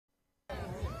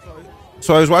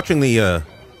So I was watching the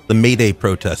May Day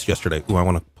protest yesterday. Ooh, I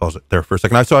want to pause it there for a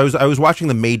second. I was watching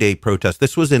the May Day protest.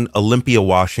 This was in Olympia,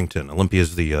 Washington. Olympia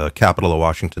is the capital of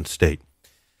Washington State.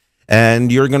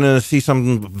 And you're going to see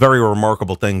some very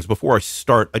remarkable things. Before I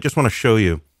start, I just want to show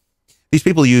you. These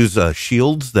people use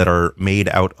shields that are made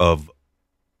out of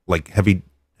like heavy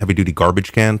duty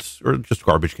garbage cans, or just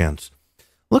garbage cans.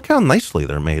 Look how nicely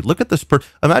they're made. Look at this.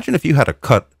 Imagine if you had to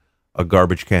cut a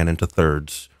garbage can into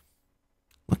thirds.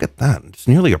 Look at that. It's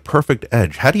nearly a perfect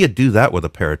edge. How do you do that with a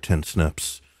pair of tin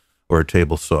snips or a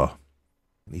table saw?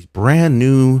 These brand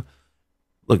new,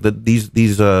 look,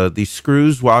 these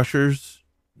screws, washers,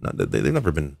 they've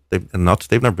never been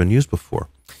used before.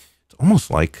 It's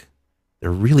almost like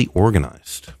they're really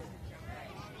organized.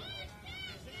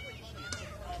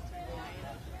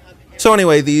 So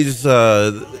anyway, this is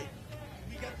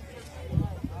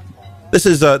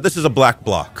a black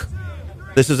bloc.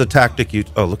 This is a tactic you...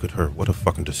 Oh, look at her. What a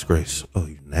fucking disgrace. Oh,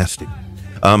 you nasty.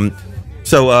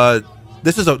 This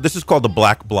is called the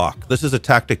black bloc. This is a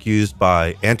tactic used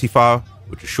by Antifa,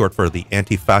 which is short for the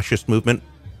anti-fascist movement.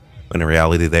 When in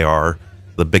reality, they are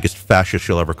the biggest fascists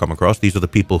you'll ever come across. These are the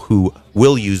people who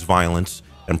will use violence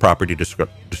and property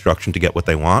destruction to get what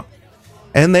they want.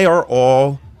 And they are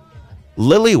all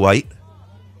lily white,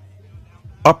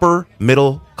 upper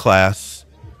middle class,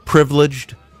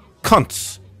 privileged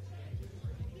cunts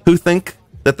who think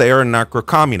that they are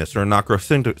anarcho-communists or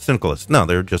anarcho-syndicalists. No,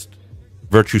 they're just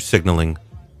virtue signaling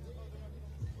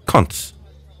cunts.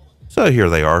 So here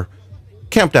they are,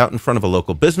 camped out in front of a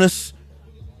local business.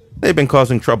 They've been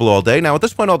causing trouble all day. Now, at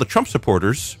this point, all the Trump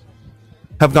supporters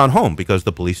have gone home because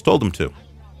the police told them to.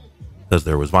 Because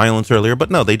there was violence earlier, but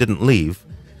no, they didn't leave.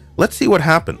 Let's see what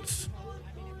happens.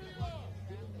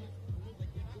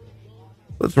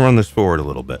 Let's run this forward a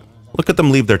little bit. Look at them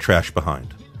leave their trash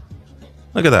behind.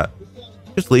 Look at that.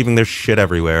 Just leaving their shit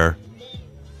everywhere.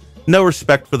 No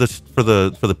respect for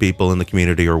the people in the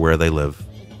community or where they live.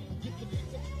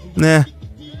 Nah.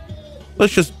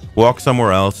 Let's just walk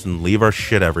somewhere else and leave our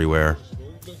shit everywhere.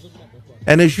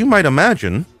 And as you might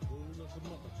imagine,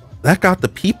 that got the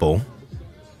people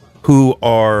who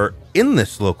are in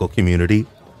this local community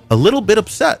a little bit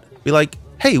upset. Be like,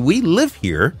 hey, we live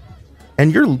here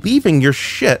and you're leaving your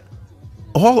shit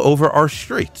all over our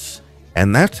streets.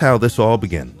 And that's how this all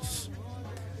begins.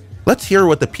 Let's hear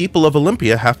what the people of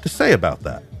Olympia have to say about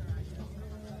that.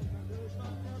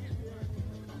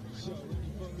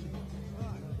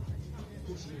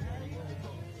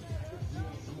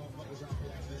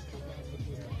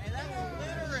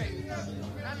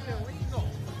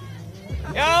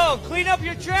 Yo, clean up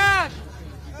your trash!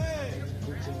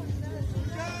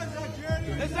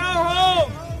 It's our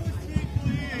home!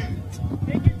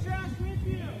 Take your trash with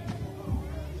you!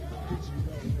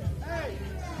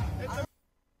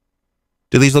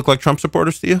 Do these look like Trump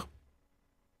supporters to you?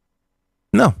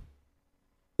 No.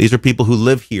 These are people who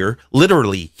live here,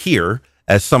 literally here,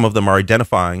 as some of them are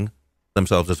identifying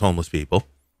themselves as homeless people.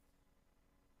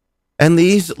 And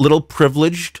these little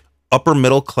privileged, upper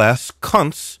middle class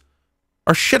cunts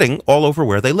are shitting all over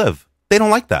where they live. They don't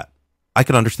like that. I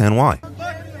can understand why.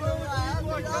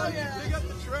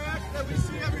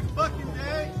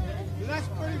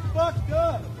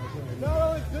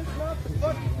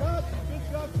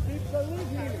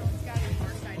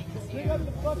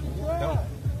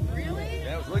 Really?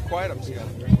 Yeah, it was really quiet upstairs.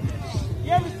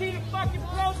 You ever seen a fucking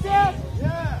protest?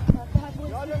 Yeah.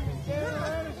 Y'all never stand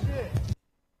around and shit.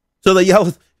 So they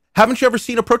yell, haven't you ever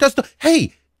seen a protest?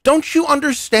 Hey, don't you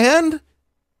understand,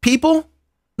 people?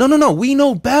 No, we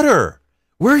know better.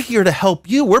 We're here to help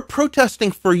you. We're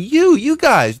protesting for you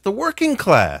guys, the working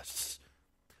class,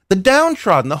 the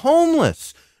downtrodden, the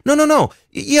homeless. No.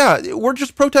 Yeah, we're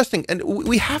just protesting, and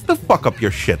we have to fuck up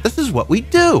your shit. This is what we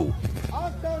do.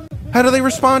 How do they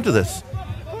respond to this?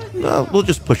 We'll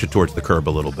just push it towards the curb a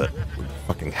little bit.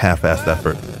 Fucking half-assed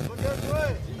effort.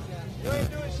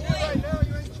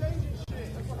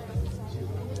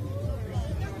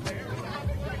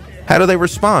 How do they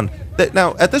respond?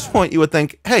 Now, at this point, you would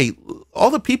think, hey, all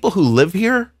the people who live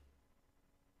here,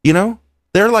 you know,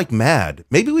 they're like mad.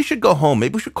 Maybe we should go home.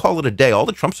 Maybe we should call it a day. All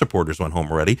the Trump supporters went home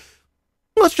already.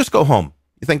 Let's just go home.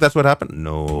 You think that's what happened?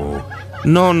 No.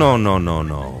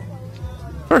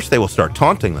 First, they will start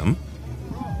taunting them.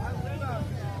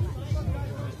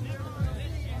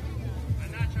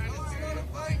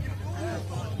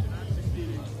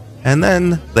 And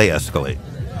then they escalate.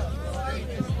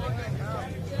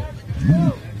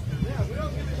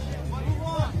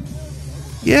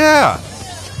 Yeah.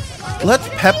 Let's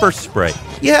pepper spray.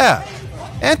 Yeah.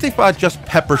 Antifa just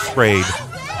pepper sprayed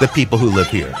the people who live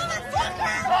here.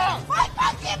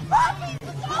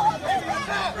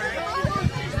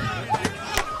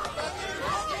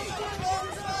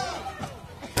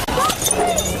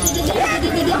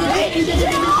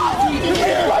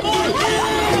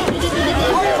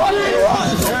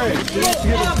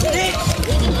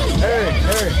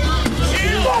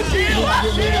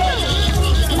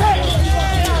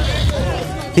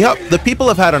 Yep, the people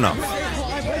have had enough.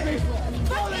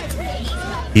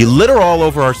 You litter all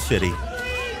over our city.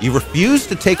 You refuse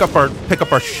to pick up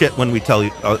our shit when we tell you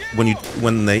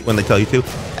when they tell you to.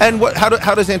 And how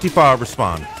does Antifa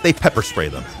respond? They pepper spray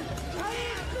them.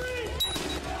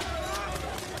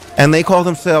 And they call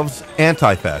themselves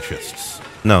anti-fascists.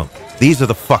 No, these are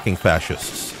the fucking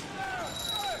fascists.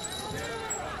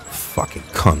 Fucking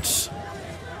cunts.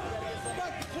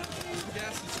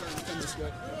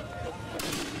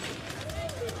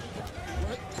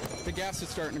 The gas is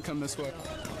starting to come this way.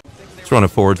 Let's run it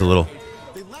forwards a little.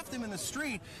 They left him in the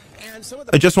street, and some of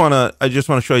the I just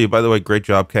wanna show you. By the way, great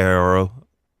job, KRO,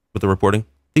 with the reporting.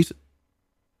 These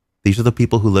are the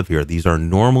people who live here. These are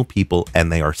normal people,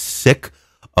 and they are sick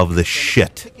of the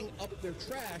shit. picking up their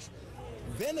trash.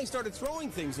 Then they started throwing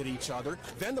things at each other.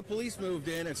 Then the police moved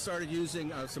in and started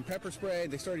using some pepper spray.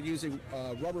 They started using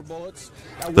rubber bullets.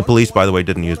 The police, by the way,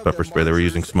 didn't use pepper spray. They were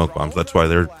using smoke bombs. That's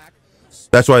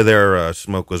why their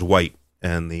smoke was white,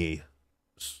 and the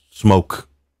smoke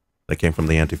that came from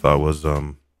the Antifa was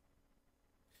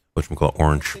whatchamacallit,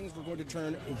 orange. Things were going to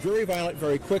turn very violent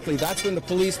very quickly. That's when the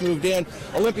police moved in.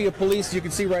 Olympia police, you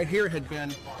can see right here, had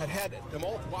them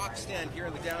all boxed in here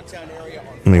in the downtown area.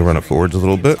 Let me run it forwards a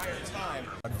little bit.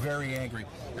 Very angry,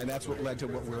 and that's what led to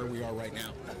where we are right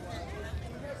now.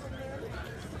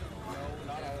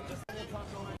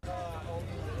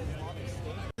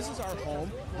 This is our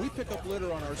home. We pick up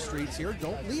litter on our streets here.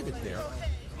 Don't leave it there.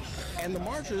 And the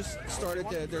marchers started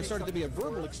to be a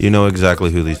verbal exchange. You know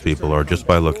exactly who these people are just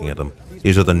by looking at them.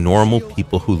 These are the normal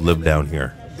people who live down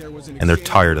here, and they're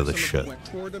tired of this shit. Went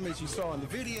toward them, as you saw in the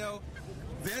video.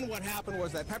 Then what happened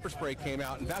was that pepper spray came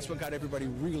out, and that's what got everybody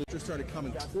really started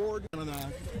coming toward.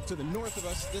 To the north of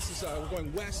us, this is we're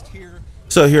going west here.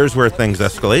 So here's where things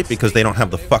escalate because they don't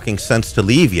have the fucking sense to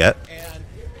leave yet.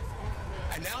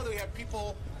 And now we have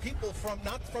people from,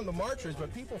 not from the marchers,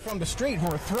 but people from the street who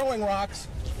are throwing rocks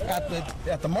at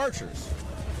the marchers.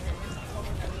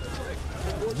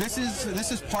 This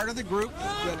is part of the group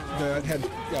that had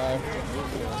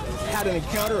an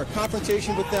encounter, a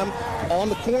confrontation with them on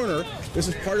the corner. This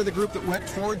is part of the group that went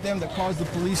toward them that caused the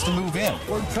police to move in.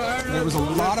 There was a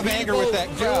lot of anger with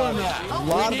that job. A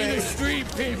lot of anger. Street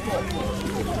people.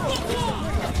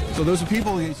 So those are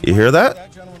people. You hear that?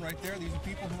 That gentleman right there. These are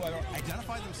people who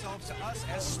identify themselves to us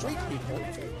as street people.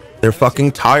 They're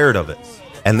fucking tired of it,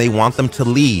 and they want them to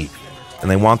leave,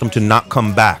 and they want them to not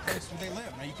come back.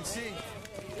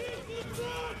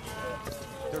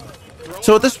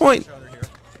 So at this point,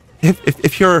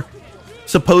 if you're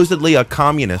supposedly a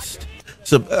communist,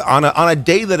 so on a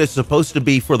day that is supposed to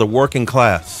be for the working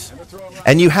class,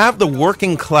 and you have the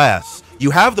working class,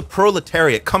 you have the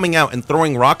proletariat coming out and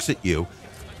throwing rocks at you,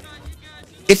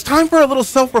 it's time for a little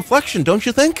self-reflection, don't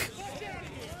you think?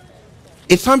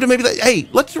 It's time to maybe, hey,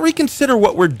 let's reconsider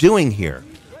what we're doing here.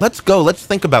 Let's go, let's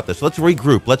think about this, let's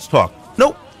regroup, let's talk.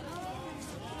 Nope.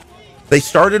 They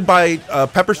started by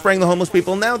pepper spraying the homeless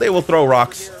people. Now they will throw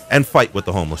rocks and fight with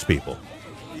the homeless people.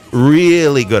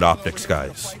 Really good optics,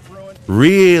 guys.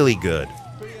 Really good.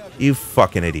 You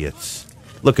fucking idiots.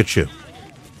 Look at you.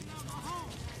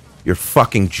 You're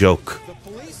fucking joke.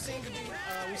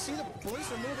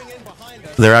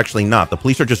 They're actually not. The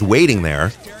police are just waiting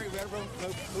there,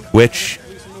 which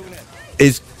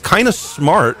is kind of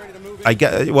smart. I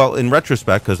guess, well, in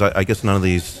retrospect, because I guess none of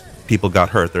these people got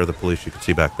hurt. They're the police you can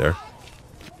see back there.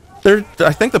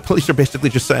 I think the police are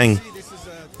basically just saying,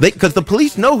 because the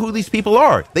police know who these people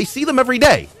are. They see them every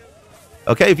day.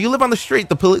 Okay, if you live on the street,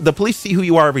 the police see who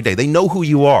you are every day. They know who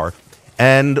you are.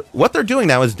 And what they're doing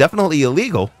now is definitely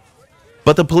illegal.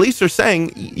 But the police are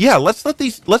saying, yeah, let's let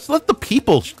the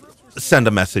people send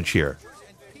a message here.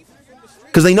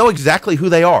 Because they know exactly who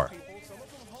they are.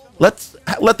 Let's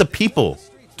let the people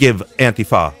give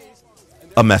Antifa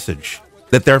a message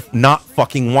that they're not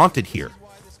fucking wanted here.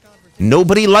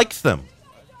 Nobody likes them.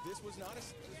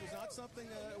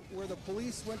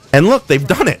 And look, they've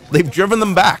done it. They've driven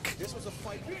them back. This was a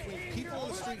fight between people on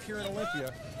the street here in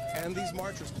Olympia and these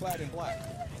marchers clad in black.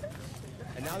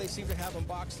 And now they seem to have them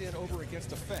boxed in over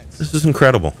against a fence. This is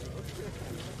incredible.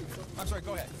 I'm sorry,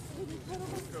 go ahead.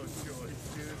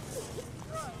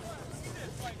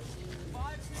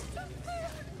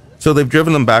 So they've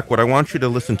driven them back. What I want you to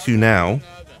listen to now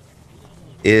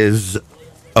is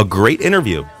a great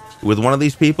interview with one of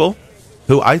these people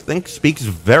who I think speaks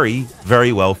very,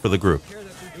 very well for the group.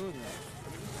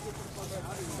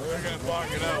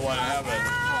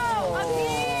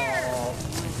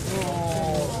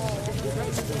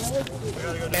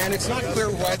 It's not clear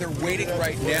why they're waiting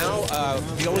right now.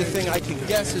 The only thing I can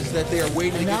guess is that they are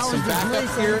waiting to get some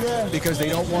backup here because they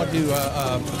don't want to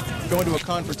go into a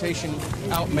confrontation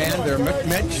outmanned. There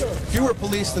are fewer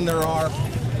police than there are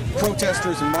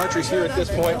protesters and marchers here at this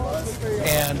point,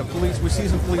 and the police, we see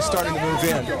some police starting to move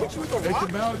in. It's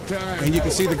about time. And you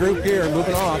can see the group here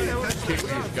moving off.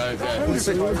 Let me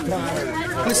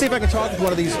see if I can talk to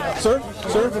one of these. Sir?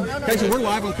 Hey, we're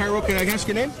live on Cairo. Can I ask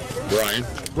your name? Brian.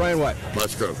 Brian what?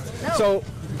 Musgrove. So,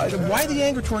 why the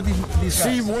anger toward these guys?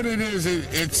 See, what it is,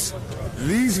 it's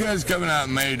these guys coming out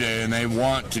May Day, and they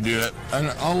want to do it. And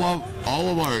all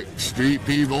of our street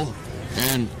people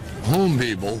and home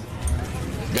people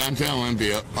downtown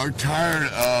Olympia are tired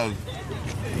of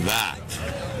that,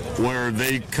 where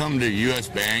they come to U.S.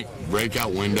 Bank, break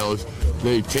out windows,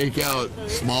 they take out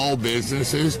small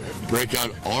businesses, break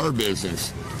out our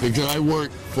business. Because I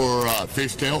work for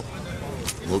Fishtail,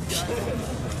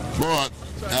 but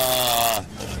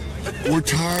we're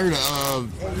tired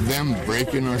of them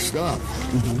breaking our stuff.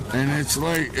 And it's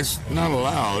like, it's not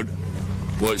allowed.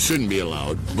 Well, it shouldn't be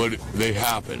allowed, but they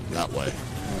happen that way.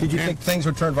 Did you think things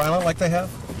would turn violent like they have?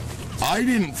 I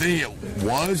didn't think it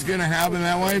was going to happen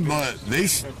that way, but they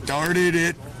started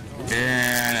it,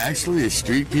 and actually the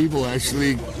street people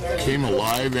actually came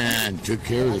alive and took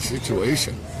care of the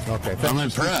situation. Okay, I'm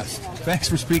impressed. Thanks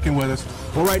for speaking with us.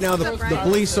 Well, right now the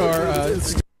police are...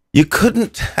 You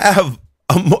couldn't have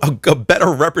a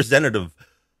better representative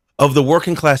of the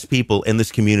working class people in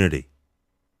this community.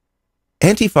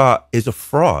 Antifa is a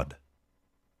fraud.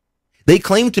 They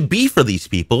claim to be for these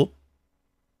people,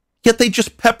 yet they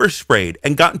just pepper sprayed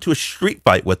and got into a street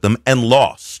fight with them and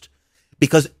lost.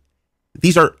 Because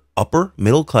these are upper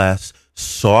middle class,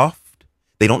 soft.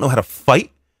 They don't know how to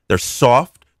fight. They're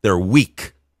soft. They're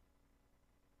weak.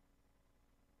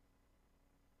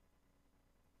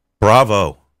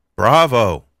 Bravo.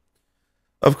 Bravo.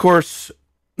 Of course,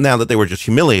 now that they were just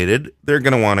humiliated, they're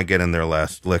going to want to get in their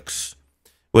last licks,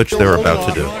 which they're about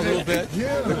to do.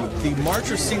 The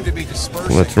marchers seem to be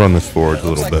dispersing. Let's run this forward a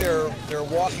little bit. They're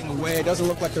walking away. It doesn't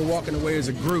look like they're walking away as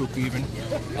a group, even.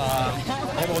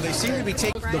 Although they seem to be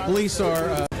taking... The police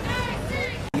are...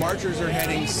 marchers are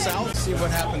heading south. See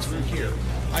what happens from here.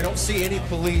 I don't see any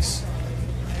police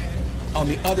on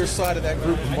the other side of that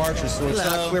group of marchers, so it's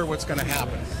not clear what's going to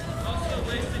happen.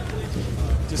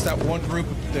 Just that one group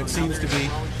that seems to be...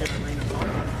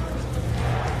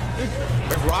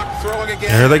 There's rock throwing again.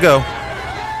 There they go.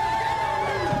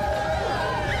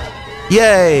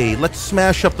 Yay! Let's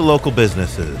smash up the local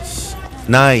businesses.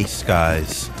 Nice,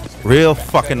 guys. Real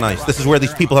fucking nice. This is where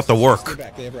these people have to work.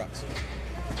 They have rocks.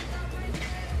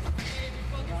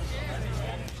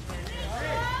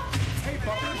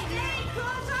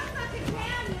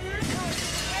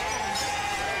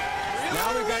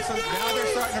 Now they're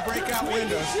starting to break out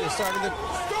windows. They're starting to...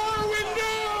 Store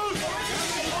windows!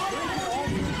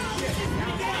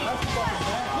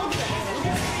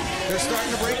 They're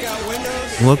starting to break out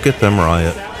windows. Look at them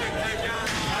riot.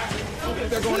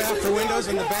 They're going after windows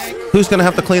in the bank. Who's going to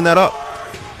have to clean that up?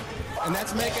 And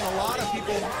that's making a lot of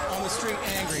people on the street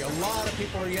angry. A lot of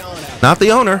people are yelling at them. Not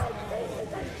the owner.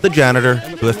 The janitor,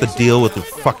 who has to deal with the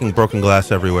fucking broken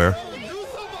glass everywhere.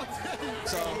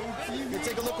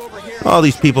 All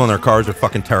these people in their cars are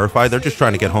fucking terrified. They're just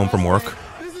trying to get home from work.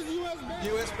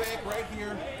 U.S. Bank right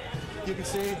here. You can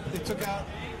see they took out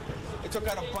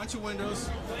a bunch of windows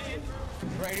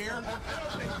right here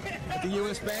at the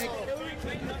U.S. Bank.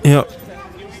 Yep.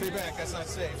 Stay back. That's not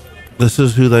safe. This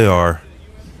is who they are,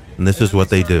 and this is what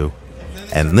they do,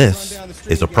 and this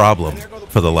is a problem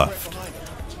for the left.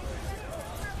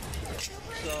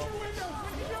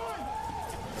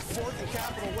 Fourth and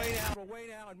Capitol way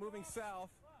now and moving south.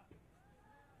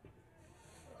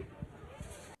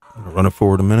 I'm gonna run it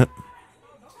forward a minute.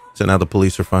 So now the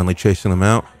police are finally chasing them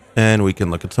out, and we can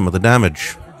look at some of the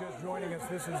damage. If you're just joining us,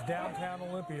 this is downtown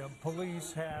Olympia.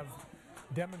 Police have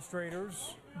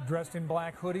demonstrators dressed in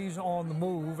black hoodies on the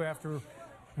move after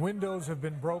windows have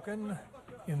been broken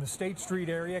in the State Street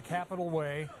area, Capitol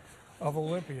Way of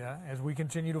Olympia, as we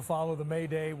continue to follow the May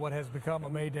Day, what has become a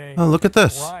May Day Oh, look at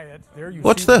this. riot. There you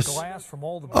What's see this? The glass from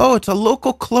all the Oh, it's a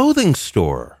local clothing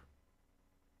store.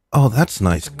 Oh, that's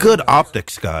nice. Good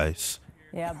optics, guys.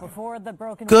 Yeah, before the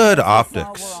broken Good windows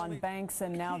optics. were on banks,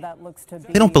 and now that looks to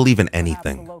be They don't believe in perhaps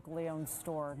anything. a locally owned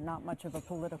store. Not much of a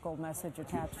political message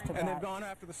attached to And they've that. gone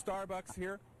after the Starbucks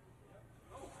here.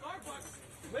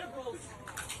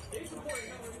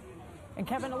 And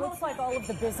Kevin, it looks like all of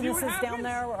the businesses down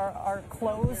there are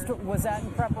closed. Was that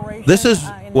in preparation? This is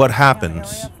in what the downtown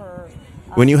happens area for,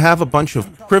 when you have a bunch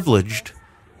of privileged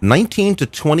 19 to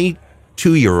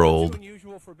 22-year-old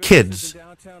kids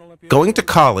going to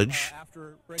college,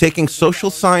 taking social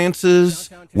sciences,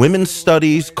 women's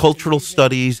studies, cultural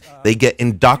studies. They get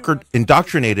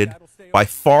indoctrinated by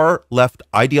far left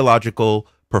ideological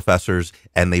professors,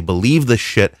 and they believe this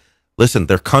shit. Listen,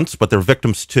 they're cunts, but they're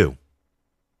victims too.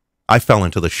 I fell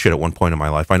into this shit at one point in my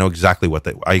life. I know exactly what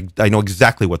I know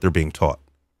exactly what they're being taught.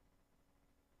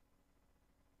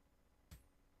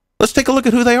 Let's take a look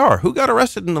at who they are. Who got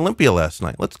arrested in Olympia last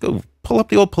night? Let's go pull up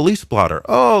the old police blotter.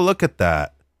 Oh, look at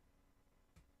that.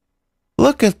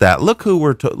 Look at that. Look who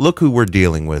we're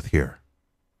dealing with here.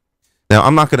 Now,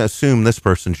 I'm not going to assume this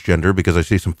person's gender because I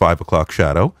see some 5 o'clock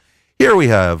shadow. Here we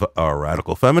have a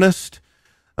radical feminist.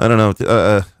 I don't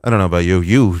know about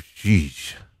you.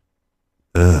 Geez.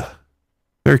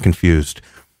 Very confused.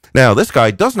 Now, this guy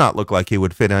does not look like he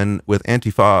would fit in with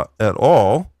Antifa at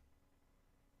all.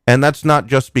 And that's not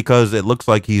just because it looks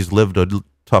like he's lived a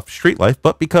tough street life,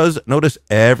 but because, notice,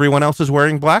 everyone else is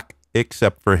wearing black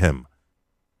except for him.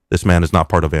 This man is not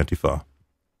part of Antifa.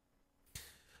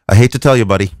 I hate to tell you,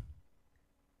 buddy,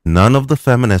 none of the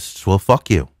feminists will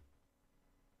fuck you.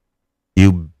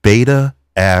 You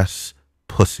beta-ass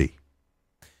pussy.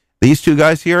 These two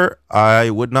guys here, I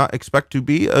would not expect to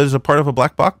be as a part of a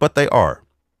black bloc, but they are.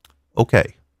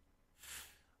 Okay.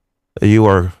 You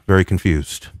are very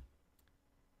confused.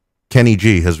 Kenny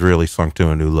G has really sunk to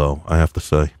a new low, I have to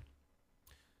say.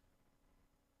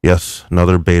 Yes,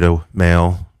 another beta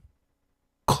male.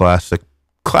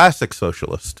 Classic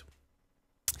socialist.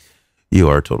 You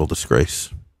are a total disgrace.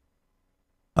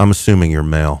 I'm assuming you're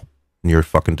male, and you're a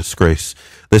fucking disgrace.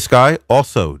 This guy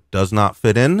also does not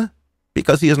fit in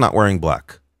because he is not wearing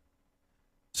black.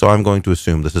 So I'm going to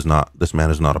assume this man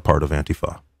is not a part of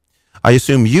Antifa. I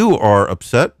assume you are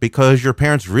upset because your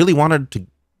parents really wanted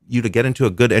you to get into a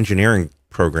good engineering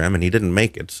program and you didn't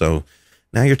make it. So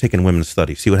now you're taking women's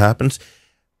studies. See what happens?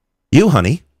 You,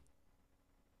 honey,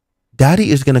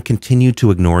 daddy is going to continue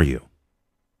to ignore you.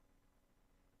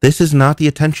 This is not the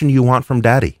attention you want from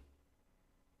daddy.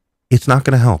 It's not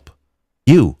going to help.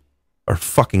 You are a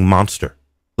fucking monster.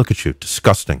 Look at you.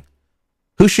 Disgusting.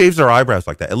 Who shaves their eyebrows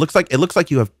like that? It looks like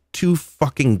you have 2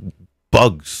 fucking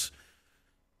bugs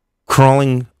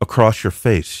crawling across your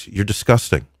face. You're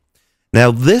disgusting. Now,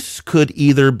 this could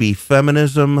either be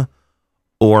feminism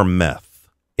or meth.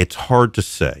 It's hard to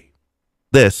say.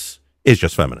 This is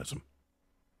just feminism.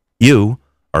 You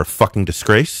are a fucking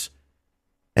disgrace,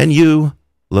 and you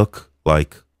look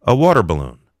like a water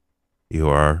balloon. You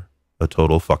are a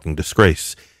total fucking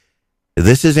disgrace.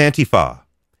 This is Antifa.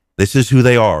 This is who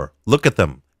they are. Look at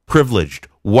them. Privileged,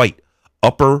 white,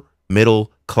 upper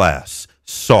middle class,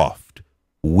 soft,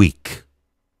 weak.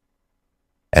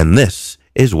 And this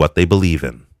is what they believe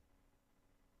in.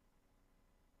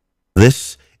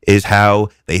 This is how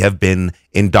they have been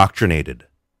indoctrinated.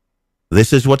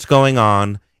 This is what's going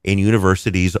on in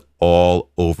universities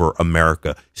all over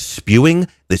America, spewing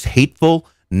this hateful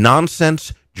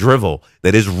nonsense drivel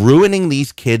that is ruining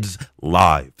these kids'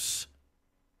 lives.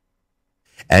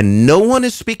 And no one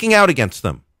is speaking out against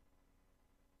them.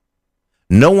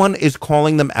 No one is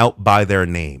calling them out by their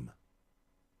name.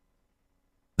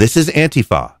 This is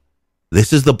Antifa.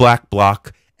 This is the black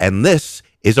bloc, and this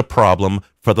is a problem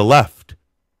for the left.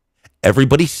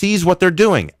 Everybody sees what they're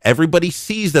doing. Everybody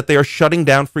sees that they are shutting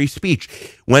down free speech.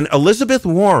 When Elizabeth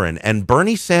Warren and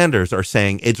Bernie Sanders are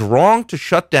saying it's wrong to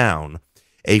shut down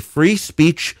a free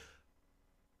speech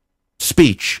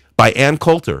by Ann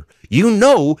Coulter, you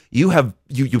know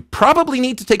you probably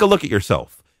need to take a look at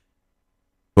yourself.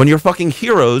 When your fucking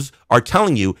heroes are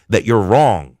telling you that you're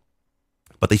wrong,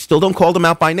 but they still don't call them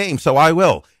out by name, so I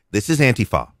will. This is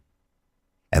Antifa.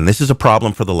 And this is a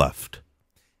problem for the left.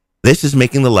 This is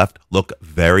making the left look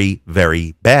very,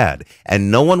 very bad.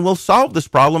 And no one will solve this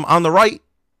problem on the right.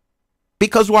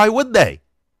 Because why would they?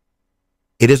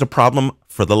 It is a problem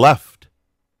for the left.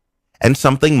 And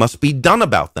something must be done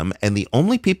about them. And the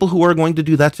only people who are going to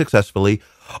do that successfully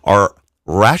are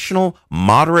rational,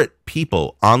 moderate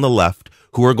people on the left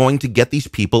who are going to get these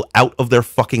people out of their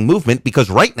fucking movement, because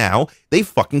right now they've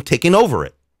fucking taken over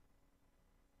it.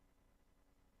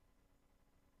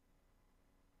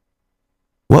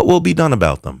 What will be done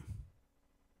about them?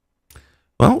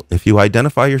 Well, if you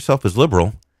identify yourself as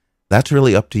liberal, that's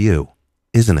really up to you,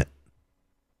 isn't it?